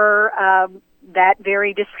for that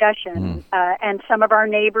very discussion. And some of our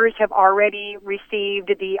neighbors have already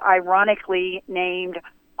received the ironically named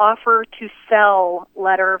offer to sell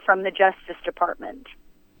letter from the Justice Department.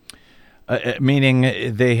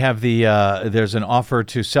 Meaning they have there's an offer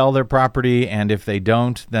to sell their property, and if they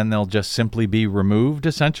don't, then they'll just simply be removed,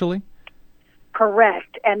 essentially?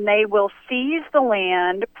 Correct. And they will seize the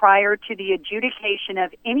land prior to the adjudication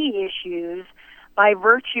of any issues by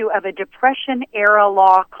virtue of a Depression-era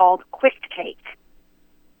law called quick take.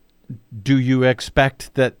 Do you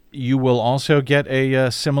expect that you will also get a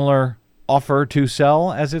similar offer to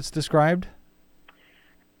sell as it's described?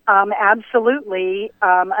 Absolutely.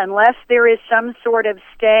 Unless there is some sort of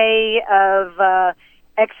stay of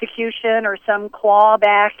execution or some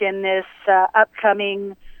clawback in this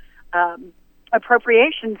upcoming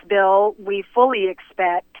appropriations bill, we fully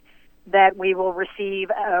expect that we will receive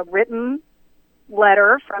a written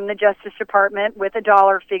letter from the Justice Department with a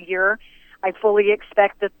dollar figure. I fully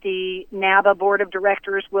expect that the NABA Board of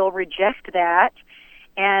Directors will reject that,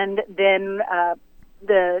 and then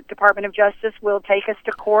the Department of Justice will take us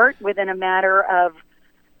to court within a matter of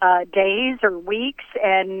days or weeks,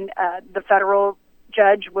 and the federal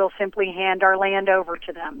judge will simply hand our land over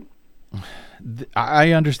to them.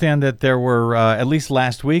 I understand that there were, at least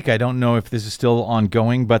last week, I don't know if this is still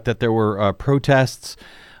ongoing, but that there were protests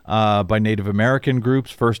by Native American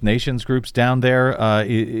groups, First Nations groups down there.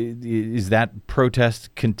 Is that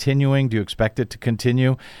protest continuing? Do you expect it to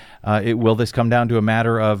continue? Will this come down to a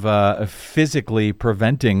matter of physically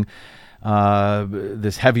preventing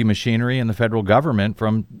this heavy machinery in the federal government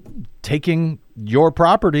from taking your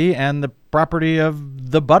property and the property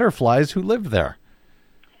of the butterflies who live there?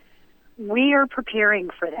 We are preparing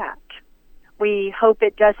for that. We hope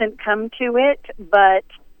it doesn't come to it, but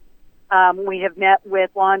we have met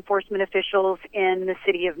with law enforcement officials in the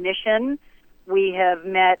city of Mission. We have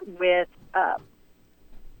met with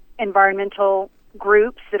environmental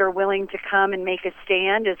groups that are willing to come and make a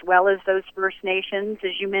stand, as well as those First Nations,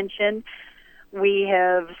 as you mentioned. We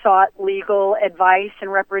have sought legal advice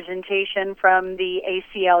and representation from the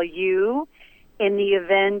ACLU in the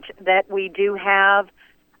event that we do have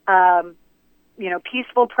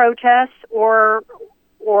peaceful protests or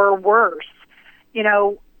worse.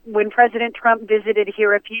 When President Trump visited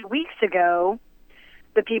here a few weeks ago,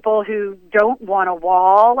 the people who don't want a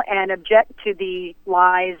wall and object to the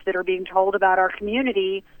lies that are being told about our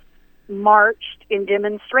community marched in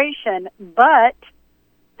demonstration. But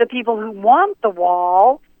the people who want the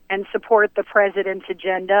wall and support the president's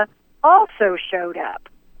agenda also showed up.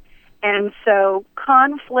 And so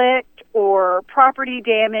conflict or property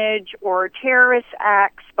damage or terrorist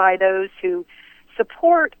acts by those who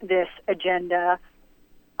support this agenda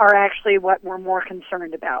are actually what we're more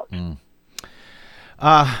concerned about.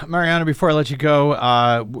 Marianna, before I let you go,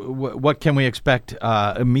 what can we expect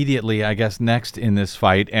immediately, I guess, next in this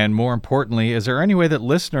fight? And more importantly, is there any way that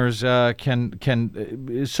listeners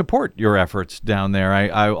can support your efforts down there?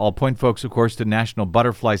 I'll point folks, of course, to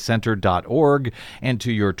nationalbutterflycenter.org and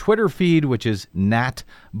to your Twitter feed, which is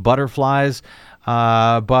 @butterflies.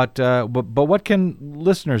 But what can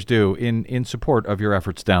listeners do in support of your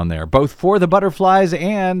efforts down there, both for the butterflies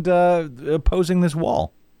and opposing this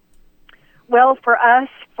wall? Well, for us,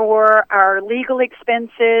 for our legal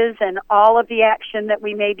expenses and all of the action that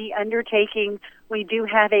we may be undertaking, we do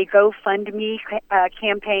have a GoFundMe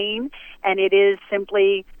campaign, and it is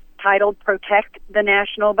simply titled Protect the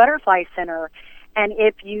National Butterfly Center. And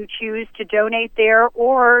if you choose to donate there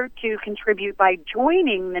or to contribute by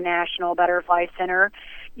joining the National Butterfly Center,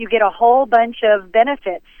 you get a whole bunch of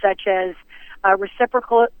benefits, such as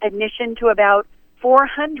reciprocal admission to about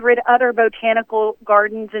 400 other botanical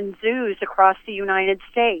gardens and zoos across the United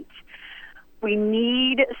States. We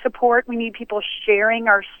need support. We need people sharing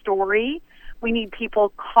our story. We need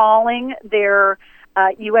people calling their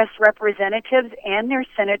U.S. representatives and their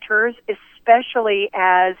senators, especially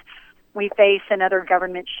as we face another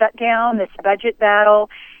government shutdown, this budget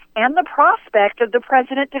battle, and the prospect of the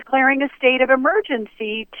president declaring a state of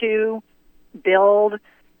emergency to build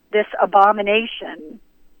this abomination.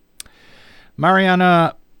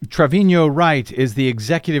 Marianna Trevino-Wright is the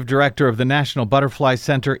executive director of the National Butterfly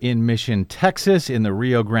Center in Mission, Texas, in the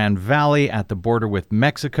Rio Grande Valley at the border with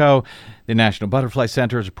Mexico. The National Butterfly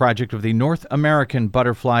Center is a project of the North American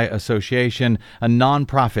Butterfly Association, a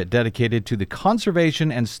nonprofit dedicated to the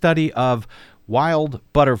conservation and study of wild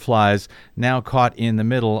butterflies, now caught in the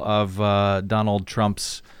middle of Donald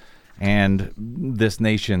Trump's and this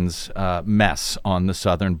nation's mess on the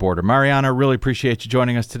southern border. Marianna, really appreciate you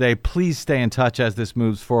joining us today. Please stay in touch as this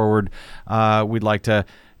moves forward. We'd like to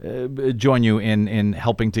join you in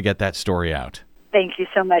helping to get that story out. Thank you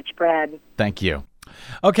so much, Brad. Thank you.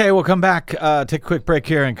 Okay, we'll come back, take a quick break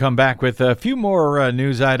here and come back with a few more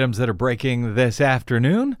news items that are breaking this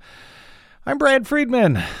afternoon. I'm Brad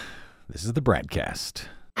Friedman. This is the BradCast.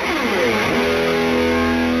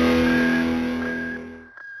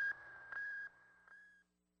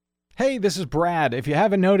 Hey, this is Brad. If you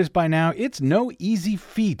haven't noticed by now, it's no easy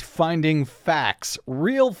feat finding facts,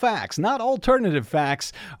 real facts, not alternative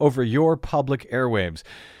facts, over your public airwaves.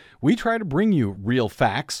 We try to bring you real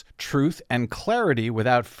facts, truth, and clarity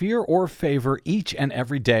without fear or favor each and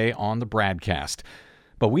every day on the BradCast.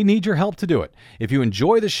 But we need your help to do it. If you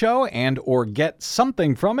enjoy the show and or get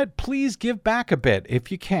something from it, please give back a bit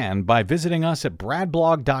if you can by visiting us at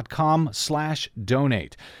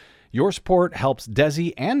bradblog.com/donate. Your support helps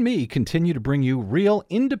Desi and me continue to bring you real,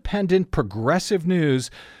 independent, progressive news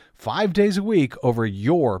 5 days a week over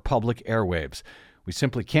your public airwaves. We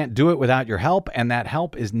simply can't do it without your help, and that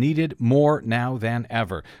help is needed more now than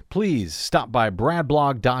ever. Please stop by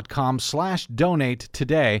bradblog.com/donate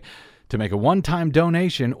today to make a one-time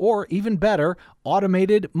donation or, even better,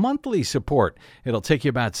 automated monthly support. It'll take you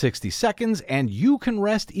about 60 seconds, and you can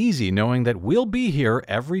rest easy knowing that we'll be here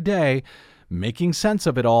every day making sense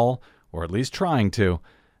of it all, or at least trying to.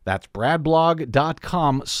 That's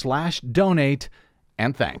bradblog.com/donate,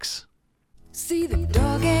 and thanks. See the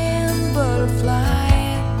dog and butterfly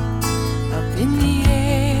up in the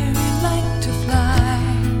air, like to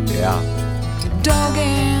fly. Yeah. Dog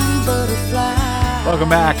and butterfly. Welcome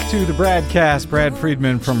back to the BradCast. Brad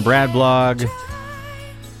Friedman from bradblog.com.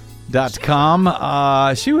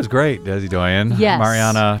 She was great, Desi Doyen. Yes.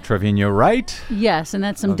 Marianna Trevino-Wright. Yes, and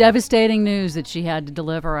that's some devastating news that she had to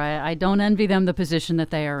deliver. I don't envy them the position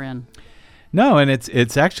that they are in. No, and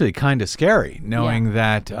it's actually kind of scary knowing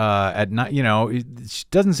that at night, it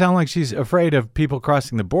doesn't sound like she's afraid of people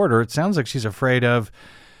crossing the border. It sounds like she's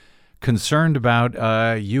concerned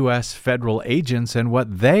about U.S. federal agents and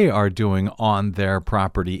what they are doing on their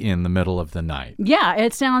property in the middle of the night. Yeah,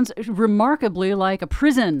 it sounds remarkably like a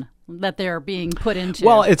prison that they're being put into.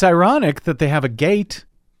 Well, it's ironic that they have a gate.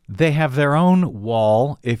 They have their own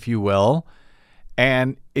wall, if you will,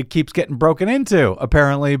 and it keeps getting broken into,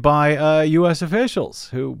 apparently, by U.S. officials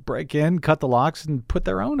who break in, cut the locks, and put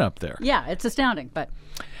their own up there. Yeah, it's astounding, but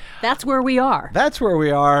that's where we are. That's where we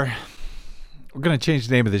are. We're going to change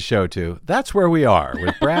the name of the show to That's Where We Are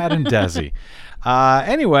with Brad and Desi.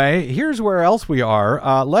 Anyway, here's where else we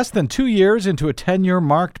are. Less than 2 years into a tenure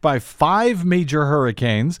marked by 5 major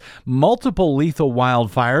hurricanes, multiple lethal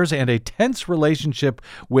wildfires, and a tense relationship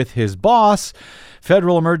with his boss,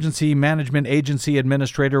 Federal Emergency Management Agency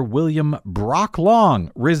Administrator William Brock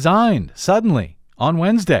Long resigned suddenly on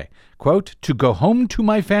Wednesday, quote, to go home to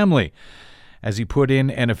my family. As he put it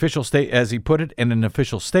in an official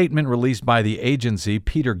statement released by the agency,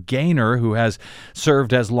 Peter Gaynor, who has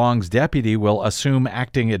served as Long's deputy, will assume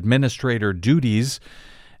acting administrator duties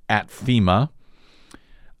at FEMA.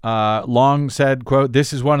 Long said, quote,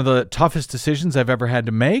 "This is one of the toughest decisions I've ever had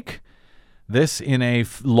to make." This in a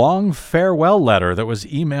long farewell letter that was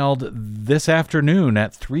emailed this afternoon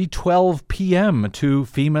at 3:12 p.m. to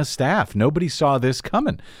FEMA staff. Nobody saw this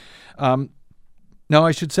coming. No,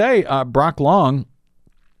 I should say Brock Long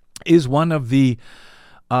is one of the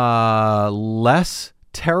less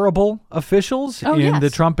terrible officials in the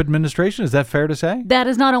Trump administration. Is that fair to say? That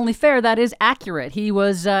is not only fair, that is accurate. He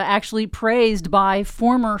was actually praised by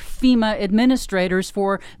former FEMA administrators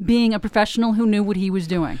for being a professional who knew what he was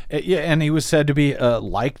doing. Yeah, and he was said to be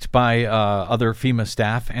liked by other FEMA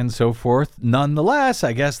staff and so forth. Nonetheless,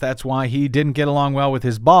 I guess that's why he didn't get along well with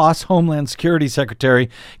his boss, Homeland Security Secretary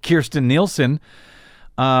Kirstjen Nielsen.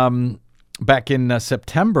 Back in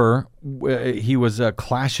September, he was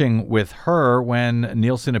clashing with her when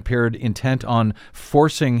Nielsen appeared intent on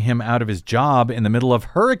forcing him out of his job in the middle of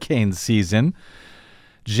hurricane season,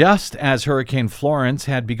 just as Hurricane Florence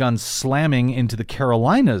had begun slamming into the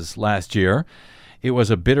Carolinas last year. It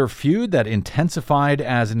was a bitter feud that intensified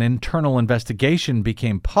as an internal investigation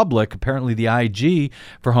became public. Apparently, the IG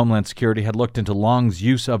for Homeland Security had looked into Long's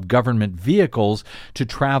use of government vehicles to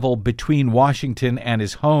travel between Washington and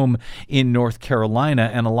his home in North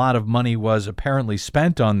Carolina, and a lot of money was apparently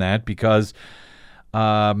spent on that because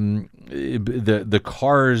the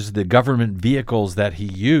cars, the government vehicles that he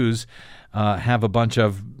used have a bunch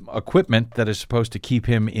of equipment that is supposed to keep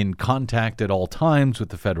him in contact at all times with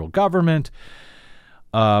the federal government.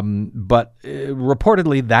 But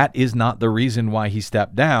reportedly, that is not the reason why he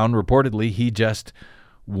stepped down. Reportedly, he just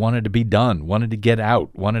wanted to be done, wanted to get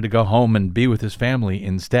out, wanted to go home and be with his family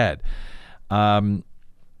instead. In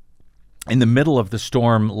the middle of the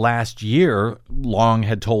storm last year, Long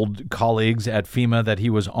had told colleagues at FEMA that he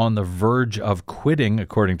was on the verge of quitting,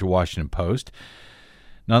 according to Washington Post.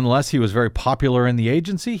 Nonetheless, he was very popular in the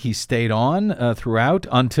agency. He stayed on throughout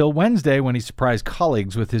until Wednesday when he surprised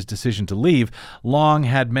colleagues with his decision to leave. Long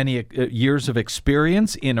had many years of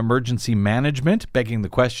experience in emergency management, begging the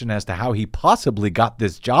question as to how he possibly got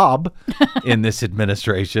this job in this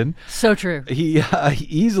administration. So true. He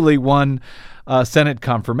easily won Senate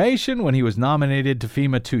confirmation when he was nominated to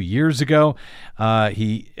FEMA 2 years ago.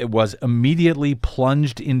 He was immediately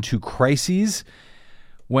plunged into crises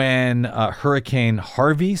when Hurricane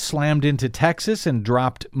Harvey slammed into Texas and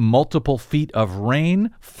dropped multiple feet of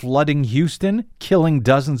rain, flooding Houston, killing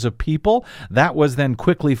dozens of people. That was then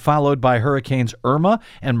quickly followed by Hurricanes Irma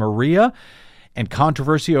and Maria, and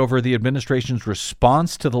controversy over the administration's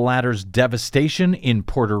response to the latter's devastation in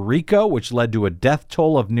Puerto Rico, which led to a death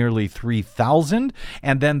toll of nearly 3,000.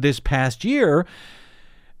 And then this past year,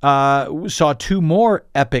 saw two more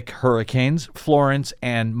epic hurricanes, Florence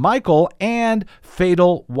and Michael, and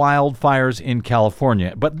fatal wildfires in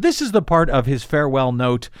California. But this is the part of his farewell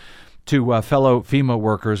note to fellow FEMA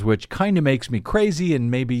workers, which kind of makes me crazy, and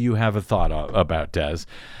maybe you have a thought about, Des.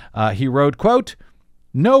 He wrote, quote,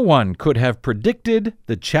 "No one could have predicted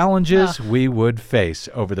the challenges we would face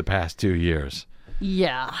over the past 2 years."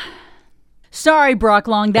 Yeah. Sorry, Brock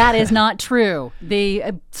Long, that is not true. The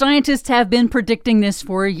scientists have been predicting this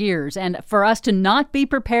for years, and for us to not be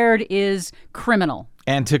prepared is criminal.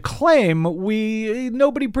 And to claim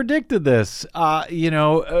nobody predicted this,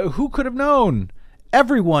 who could have known?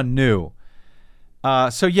 Everyone knew.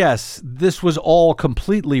 So yes, this was all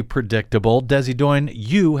completely predictable. Desi Doyen,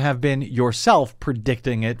 you have been yourself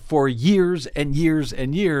predicting it for years and years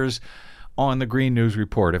and years on the Green News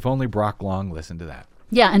Report. If only Brock Long listened to that.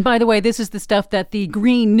 Yeah, and by the way, this is the stuff that the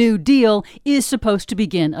Green New Deal is supposed to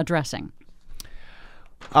begin addressing.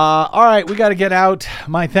 All right, we got to get out.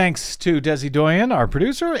 My thanks to Desi Doyen, our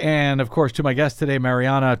producer, and of course to my guest today,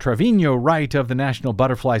 Marianna Trevino-Wright of the National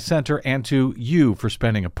Butterfly Center, and to you for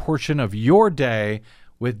spending a portion of your day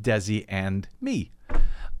with Desi and me.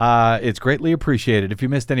 It's greatly appreciated. If you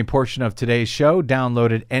missed any portion of today's show, download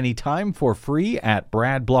it anytime for free at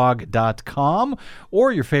bradblog.com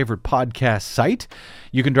or your favorite podcast site.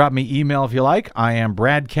 You can drop me email if you like. I am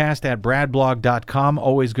BradCast at bradblog.com.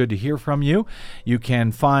 Always good to hear from you. You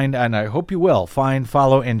can find, and I hope you will,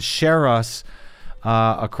 follow, and share us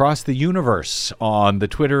across the universe on the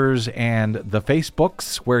Twitters and the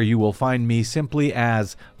Facebooks, where you will find me simply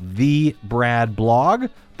as The Brad Blog.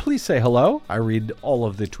 Please say hello. I read all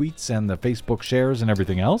of the tweets and the Facebook shares and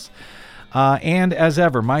everything else. And as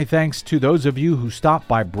ever, my thanks to those of you who stopped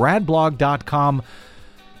by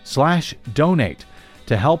bradblog.com/donate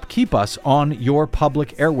to help keep us on your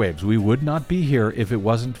public airwaves. We would not be here if it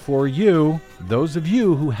wasn't for you, those of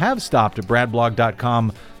you who have stopped at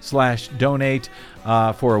bradblog.com/donate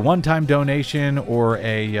for a one-time donation or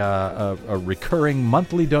a recurring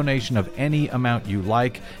monthly donation of any amount you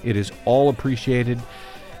like. It is all appreciated.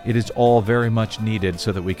 It is all very much needed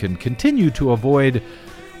so that we can continue to avoid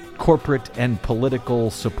corporate and political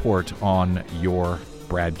support on your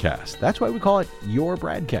BradCast. That's why we call it your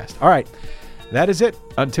BradCast. All right, that is it.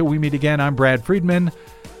 Until we meet again, I'm Brad Friedman.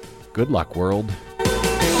 Good luck, world.